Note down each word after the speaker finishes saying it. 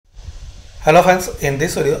Hello friends, in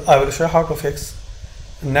this video I will show how to fix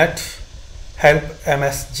Net Help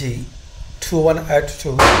MSG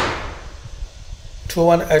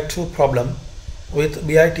 2182 problem with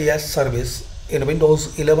BITS service in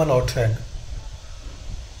Windows 11 or 10.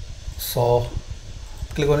 So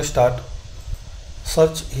click on Start,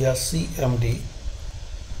 search here CMD,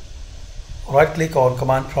 right click on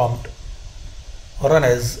command prompt, run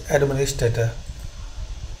as administrator.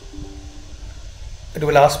 It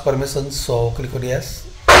will ask permissions, so click on yes.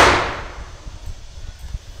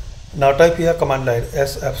 Now type here command line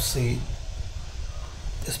sfc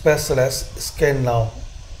 /scan now.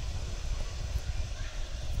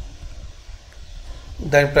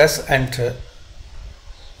 Then press enter.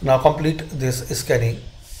 Now complete this scanning.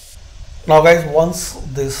 Now guys, once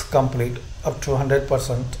this complete up to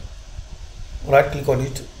 100%, right click on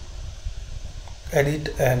it,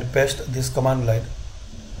 edit and paste this command line.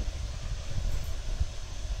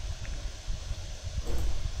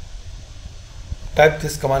 Type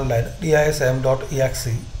this command line dism.exe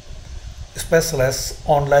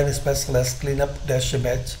 /online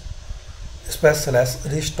 /cleanup-image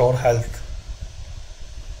 /restore health.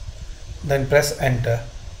 Then press enter.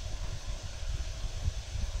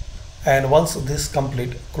 And once this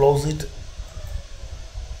complete, close it.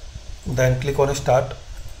 Then click on start.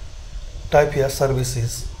 Type here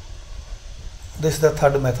services. This is the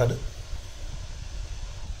third method.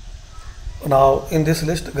 Now in this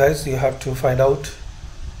list guys, you have to find out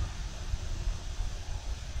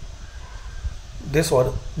this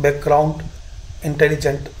one, background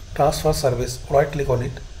intelligent transfer service. Right click on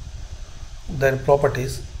it, then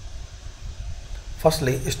properties.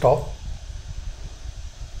 Firstly stop,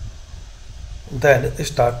 then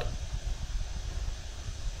start.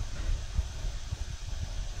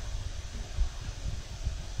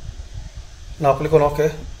 Now click on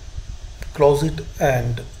OK, close it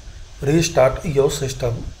and restart your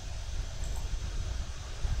system.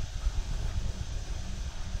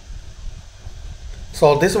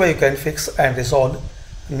 So this way you can fix and resolve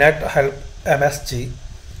Net Help MSG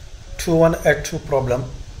 2182 problem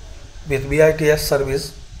with BITS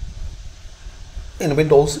service in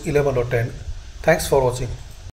Windows 11 or 10. Thanks for watching.